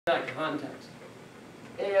that context.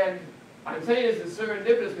 And I'm saying this is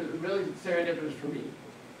serendipitous because it's really serendipitous for me.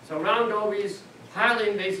 So round gobies, highly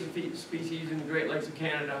invasive species in the Great Lakes of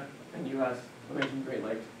Canada and U.S. I mentioned Great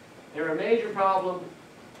Lakes. They're a major problem.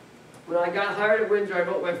 When I got hired at Windsor, I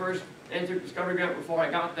wrote my first NSERC Discovery Grant before I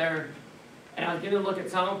got there. And I was getting to look at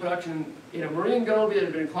sound production in a marine goby that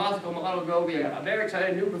had been a classical model goby. I got very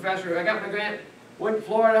excited, new professor. I got my grant, went to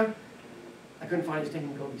Florida. I couldn't find any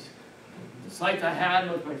stinking gobies. The sites I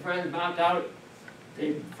had with my friends mapped out,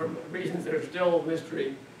 for reasons that are still a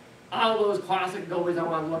mystery. All those classic gobies I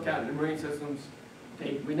want to look at in the marine systems,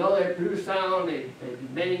 we know they produce sound, they do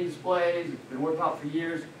mating displays, it's been worked out for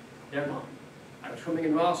years, they're gone. I was swimming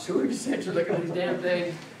in raw sewage essentially looking at these damn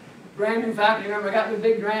things. Brand new faculty member, I got me a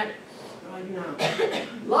big grant. What do I do now?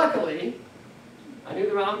 Luckily, I knew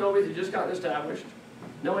the round gobies had just gotten established.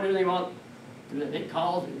 No one knew anything about, did they make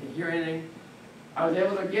calls, did they hear anything. I was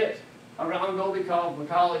able to get a round goby call from a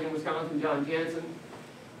colleague in Wisconsin, John Jansen.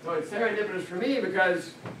 So it's serendipitous for me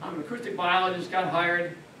because I'm an acoustic biologist, got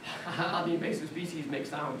hired. How the invasive species make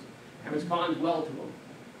sounds and responds well to them.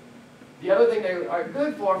 The other thing they are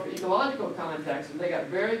good for ecological context is they got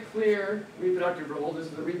very clear reproductive roles.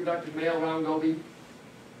 This is a reproductive male round goby.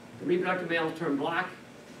 The reproductive males turn black.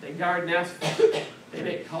 They guard nests. They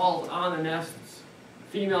make calls on the nests.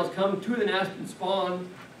 Females come to the nest and spawn.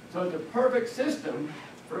 So it's a perfect system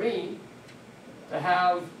for me to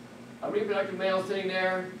have a reproductive male sitting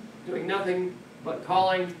there doing nothing but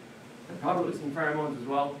calling and probably releasing pheromones as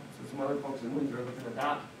well. So some other folks in Windsor are looking at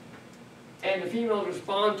that. And the females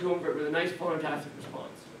respond to them with a nice phonotastic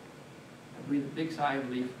response. I breathe a big sigh of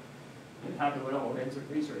relief and happy with all NSERC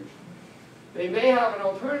research. They may have an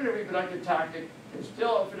alternative reproductive tactic. It's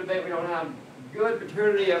still up for debate. We don't have good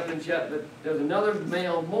paternity evidence yet, but there's another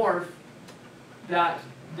male morph that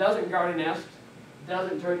doesn't guard a nest,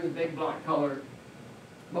 doesn't turn this big black color.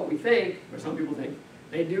 But we think, or some people think,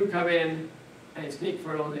 they do come in and sneak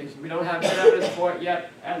fertilization. We don't have good evidence for it yet.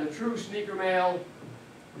 As a true sneaker male,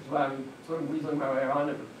 which is why I'm sort of weaseling my way around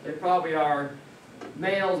it, they probably are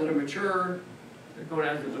males that are mature. Their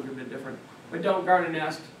gonads look a bit different, but don't guard a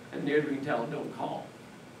nest, and near as we can tell, don't call.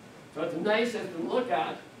 So it's a nice system to look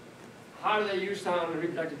at. How do they use sound in a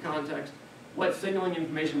reproductive context? What signaling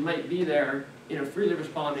information might be there in a freely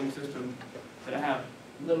responding system that I have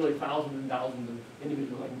literally thousands and thousands of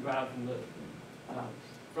individuals I can grab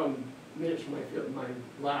from minutes from my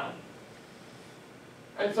lab.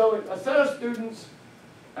 And so a set of students,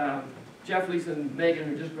 Jeff, Lisa, and Megan,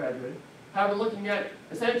 who just graduated, have been looking at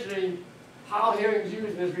essentially how hearing is used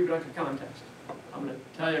in this reproductive context. I'm going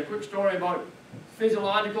to tell you a quick story about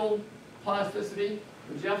physiological plasticity,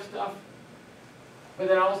 the Jeff stuff, but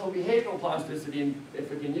then also behavioral plasticity, and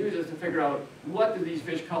if we can use this to figure out what do these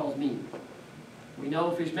fish calls mean. We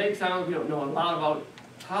know fish make sounds, we don't know a lot about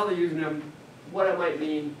how they're using them, what it might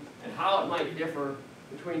mean, and how it might differ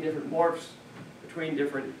between different morphs, between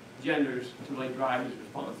different genders to really drive these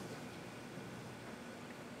responses.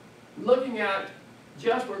 Looking at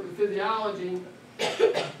just work with physiology,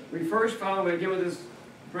 we first found, again with this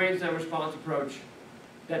brainstem response approach,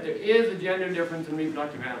 that there is a gender difference in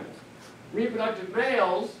reproductive animals. Reproductive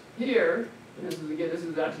males here, and this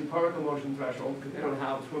is actually particle motion threshold because they don't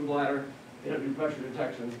have a swim bladder, they don't do pressure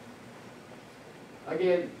detection.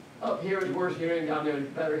 Again, up here is worse hearing, down there is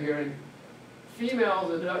better hearing. Females,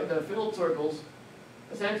 the filled circles,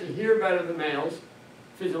 essentially hear better than males,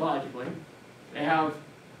 physiologically. They have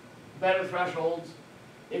better thresholds.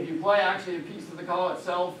 If you play actually a piece of the call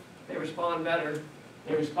itself, they respond better.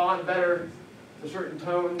 They respond better to certain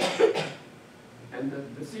tones. And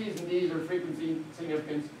the C's and D's are frequency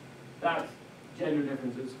significance. That's gender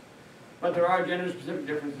differences. But there are gender-specific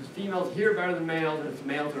differences. Females hear better than males, and it's the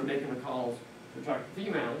males that are making the calls to attract the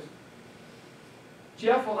females.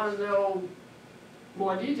 Jeff wanted to know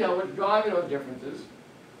more detail what's driving those differences.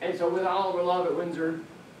 And so with Oliver Love at Windsor,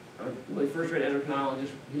 really first-rate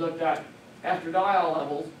endocrinologist, he looked at estradiol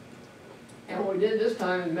levels. And what we did this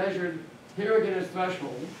time is measured hearogenous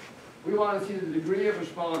threshold. We want to see the degree of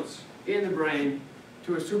response in the brain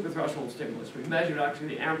to a suprathreshold stimulus. We measured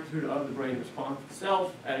actually the amplitude of the brain response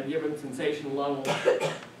itself at a given sensational level.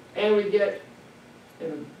 And we get,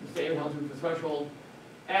 in the same health with the threshold,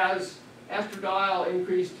 as estradiol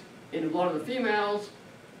increased in the blood of the females,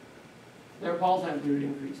 their pulse amplitude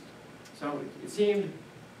increased. So it seemed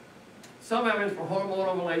some evidence for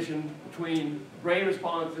hormonal relation between brain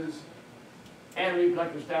responses and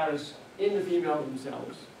reproductive status in the females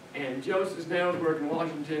themselves. And Joe Cisneros' work in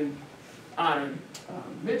Washington on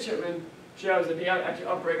midshipmen shows that they actually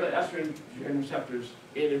upregulate estrogen receptors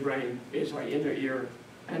in the brain, in their ear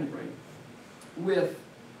and brain, with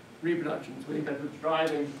reproduction. So we think that's what's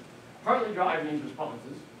driving, partly driving these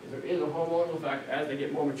responses. Is there is a hormonal effect as they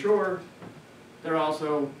get more mature. They're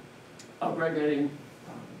also upregulating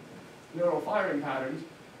neural firing patterns.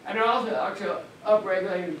 And they're also actually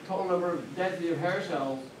upregulating the total number of density of hair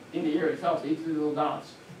cells in the ear itself. So each of these little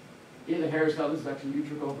dots is a hair cell. This is actually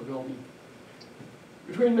utrocompatibility.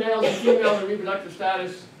 Between males and females in reproductive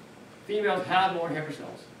status, females have more hair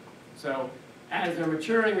cells. So as they're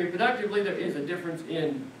maturing reproductively, there is a difference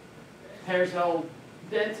in hair cell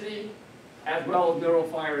density as well as neural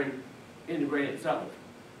firing in the brain itself.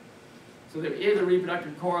 So there is a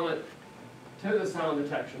reproductive correlate to the sound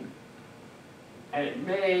detection. And it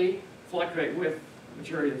may fluctuate with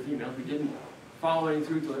maturity of the females. We didn't follow any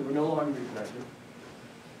through until they were no longer reproductive.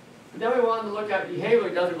 But then we wanted to look at behavior.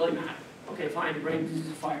 It doesn't really matter. Okay, fine, the brain is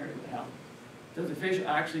fired. What the hell? Does the fish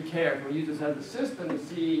actually care? Can we use this as a system to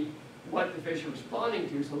see what the fish are responding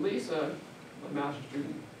to? So Lisa, my master's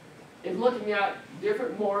student, is looking at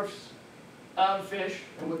different morphs of fish,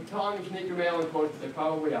 and we're calling them sneaker male in quotes, but they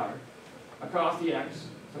probably are, across the X.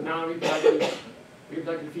 So now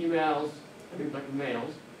reproductive females and reproductive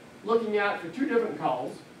males. Looking at, for two different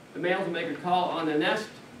calls, the males will make a call on the nest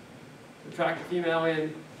to attract the female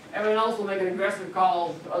in, and then also make an aggressive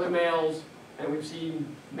call to other males, and we've seen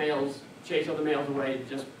males chase other males away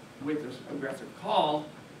just with this aggressive call.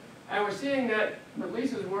 And we're seeing that with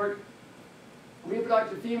Lisa's work,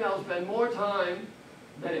 reproductive females spend more time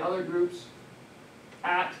than other groups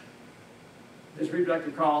at this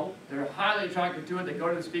reproductive call. They're highly attracted to it. They go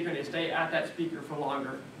to the speaker and they stay at that speaker for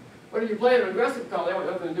longer. But if you play an aggressive call, they want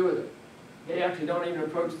nothing to do with it. They actually don't even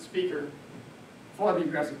approach the speaker for the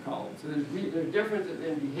aggressive call. So there's differences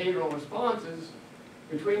in behavioral responses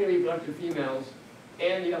between the reproductive females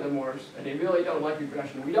and the other morphs, and they really don't like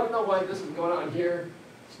aggression. We don't know why this is going on here.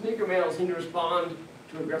 Sneaker males seem to respond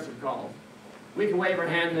to aggressive calls. We can wave our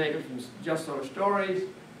hand and make it from just sort of stories,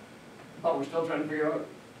 but we're still trying to figure out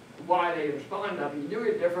why they respond to that. But you do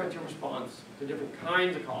get differential response to different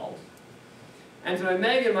kinds of calls. And so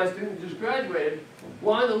Megan, my student who just graduated,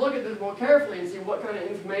 wanted to look at this more carefully and see what kind of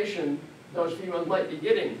information those females might be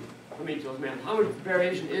getting from each of those males. How much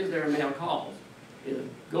variation is there in male calls? Is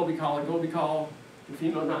it goby call or goby call? Do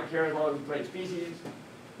females not care as long as it's the right species?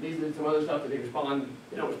 These are some other stuff that they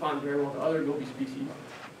don't respond very well to other goby species.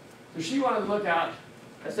 So she wanted to look at,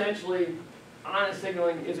 essentially, honest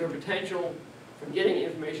signaling. Is there potential for getting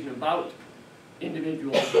information about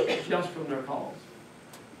individuals just from their calls?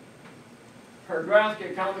 Her graphs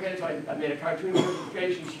get complicated, so I made a cartoon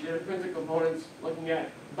simplification. She did principal components looking at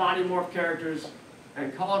body morph characters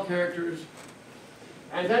and call characters.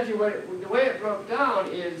 And essentially, the way it broke down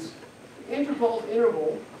is interpulse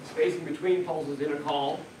interval, spacing between pulses in a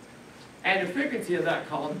call, and the frequency of that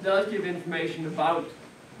call does give information about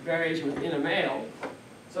variation within a male.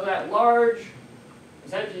 So that large,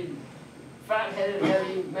 essentially fat-headed,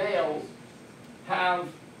 heavy males have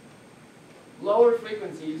lower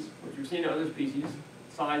frequencies, which we've seen in other species,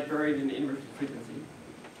 size varied in the inverse frequency,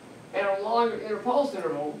 and a longer interpulse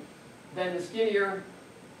interval than the skinnier,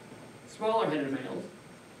 smaller headed males.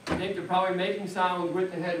 I think they're probably making sound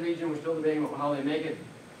with the head region. We're still debating about how they make it.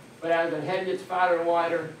 But as the head gets fatter and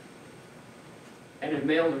wider, and if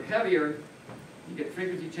males are heavier, you get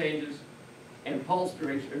frequency changes and pulse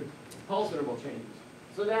duration, pulse interval changes.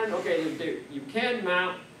 So then, okay, you can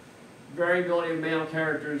map variability of male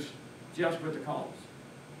characters just with the calls.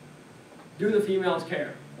 Do the females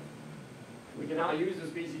care? We can now use the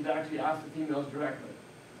species to actually ask the females directly.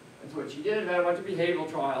 That's what she did. Had a bunch of behavioral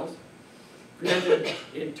trials, presented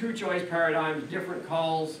in two-choice paradigms, different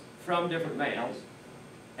calls from different males.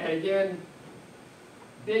 And again,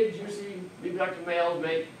 big, juicy, reproductive males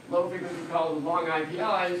make low-frequency calls with long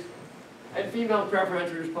IPIs, and females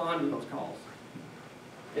preferentially respond to those calls.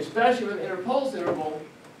 Especially with interpulse interval,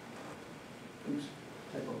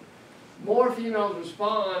 more females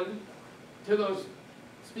respond to those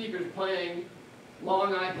speakers playing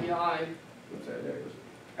long IPI,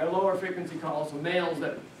 at lower frequency calls, so males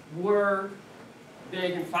that were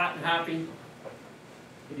big and fat and happy.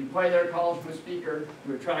 If you play their calls from a speaker,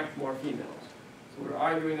 you attract more females. So we're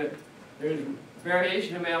arguing that there's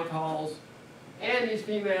variation in male calls, and these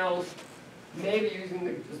females may be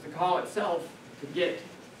using just the call itself to get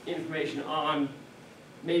information on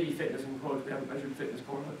maybe fitness, in quotes. We haven't measured fitness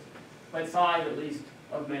correlates, but size at least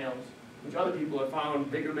of males, which other people have found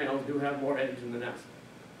bigger males do have more eggs in the nest.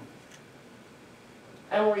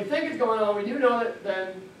 And what we think is going on, we do know that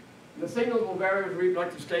then the signals will vary with the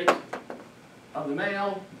reproductive state of the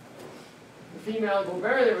male. The females will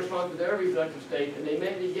vary their response to their reproductive state, and they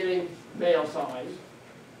may be getting male size.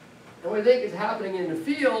 And what we think is happening in the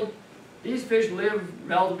field These fish live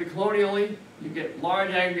relatively colonially. You get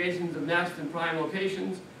large aggregations of nests in prime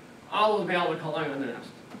locations. All those males are calling on the nest.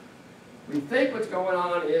 We think what's going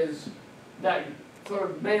on is that sort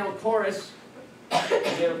of male chorus,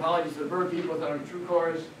 again, apologies to the bird people without a true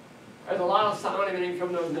chorus, there's a lot of sound emanating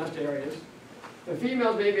from those nest areas. The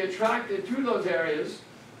females may be attracted to those areas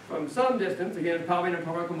from some distance, again, probably in a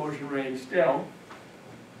particle motion range still.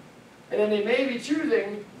 And then they may be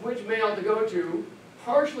choosing which male to go to,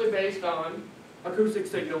 partially based on acoustic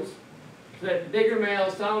signals, so that bigger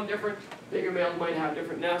males sound different, bigger males might have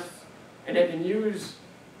different nests, and they can use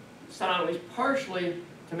sound at least partially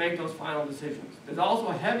to make those final decisions. There's also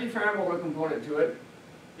a heavy pheromone component to it.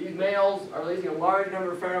 These males are releasing a large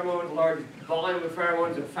number of pheromones, a large volume of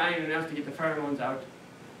pheromones, and fanning the nest to get the pheromones out.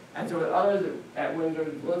 And so with others at Windsor,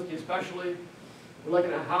 Walensky especially, we're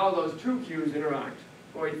looking at how those two cues interact.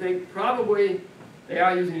 Where we think probably they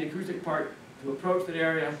are using the acoustic part to approach that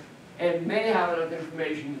area and may have enough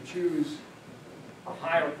information to choose a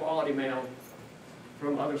higher quality male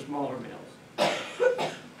from other smaller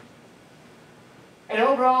males. And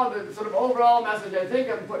overall, the sort of overall message I think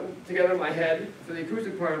I'm putting together in my head for the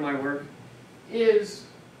acoustic part of my work is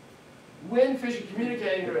when fish are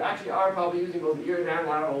communicating, they actually are probably using both ear and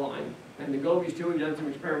lateral line. And the gobies too, we've done some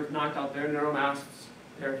experiments, knocked out their neuromasts.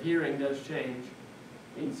 Their hearing does change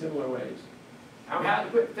in similar ways. Now we have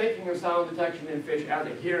to quit thinking of sound detection in fish as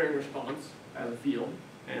a hearing response, as a field,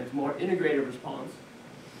 and it's a more integrated response.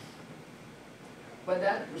 But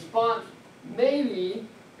that response may be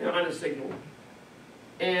on a signal.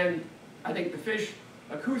 And I think the fish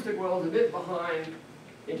acoustic world is a bit behind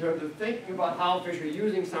in terms of thinking about how fish are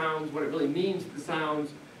using sounds, what it really means to the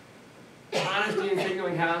sounds. Honesty in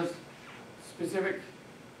signaling has specific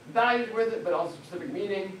values with it, but also specific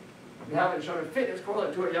meaning. We haven't shown a fitness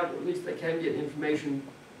correlate to it yet, but at least they can get information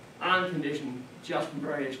on condition just from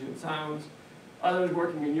variation in sounds. Others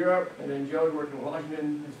working in Europe, and then Joe's working in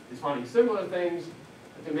Washington, is finding similar things,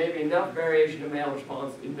 but there may be enough variation in male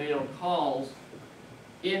response in male calls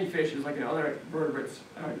in fishes, like in other vertebrates,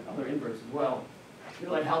 other inverts as well, to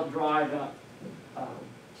really help drive that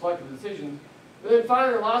selective decisions. But then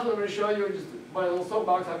finally, the last one I'm going to show you is just my little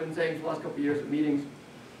soapbox I've been saying for the last couple of years at meetings.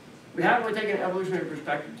 We haven't really taken an evolutionary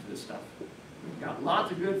perspective to this stuff. We've got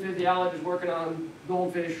lots of good physiologists working on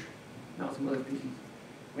goldfish, not some other species.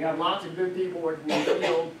 We have lots of good people working in the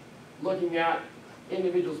field, looking at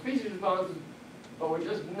individual species responses, but we're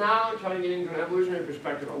just now trying to get into an evolutionary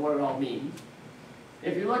perspective on what it all means.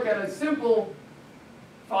 If you look at a simple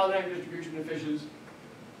father-name distribution of fishes,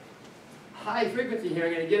 high-frequency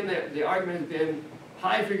hearing, and again the argument has been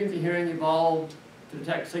high-frequency hearing evolved to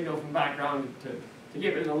detect signal from background to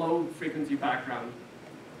give it a low-frequency background.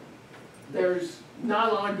 There's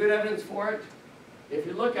not a lot of good evidence for it. If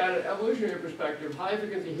you look at an evolutionary perspective,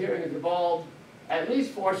 high-frequency hearing has evolved at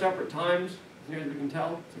least 4 separate times, as near as we can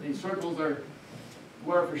tell. So these circles are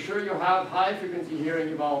where for sure you'll have high-frequency hearing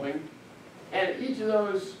evolving. And each of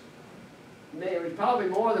those, there's probably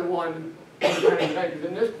more than one kind of event. Because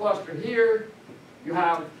in this cluster here, you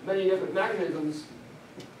have many different mechanisms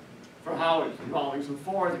for how it's evolving. So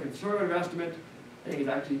 4 is a conservative estimate. I think it's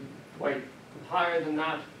actually quite higher than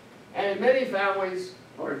that. And in many families,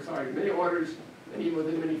 many orders, and even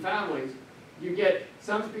within many families, you get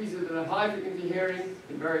some species that have high frequency hearing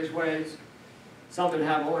in various ways, some that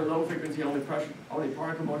have only low frequency, only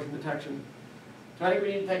particle motion detection. So I think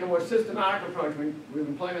we need to take a more systematic approach. We've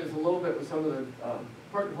been playing with this a little bit with some of the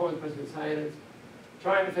part components, especially scientists,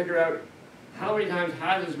 trying to figure out how many times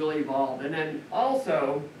has this really evolved, and then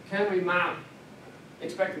also, can we map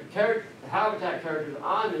expected habitat characters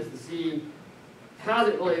on this to see, has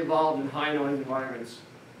it really evolved in high noise environments?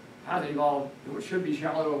 Has it evolved in what should be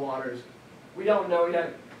shallower waters? We don't know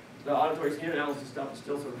yet. The auditory skin analysis stuff is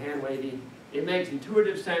still sort of hand wavy. It makes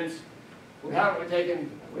intuitive sense. We haven't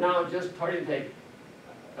taken, we're now just starting to take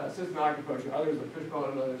a systematic approach. Others, like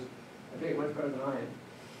Fishbone and others, are doing it much better than I am.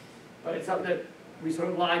 But it's something that we sort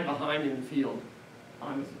of lag behind in the field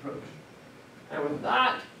on this approach. And with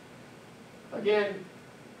that, again,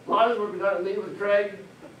 a lot of this work was done at Lee with Craig,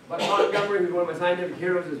 but Montgomery, who's one of my scientific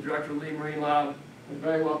heroes, is director of Lee Marine Lab, was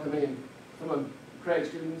very welcoming, and some of Craig's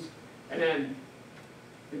students. And then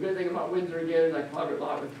the good thing about Windsor, again, is I collaborate a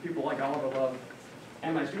lot with people like Oliver Love.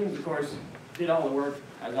 And my students, of course, did all the work.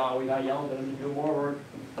 As always, I yelled at them to do more work,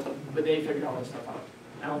 but they figured all this stuff out.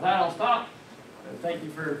 And with that, I'll stop, and thank you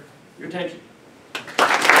for your attention.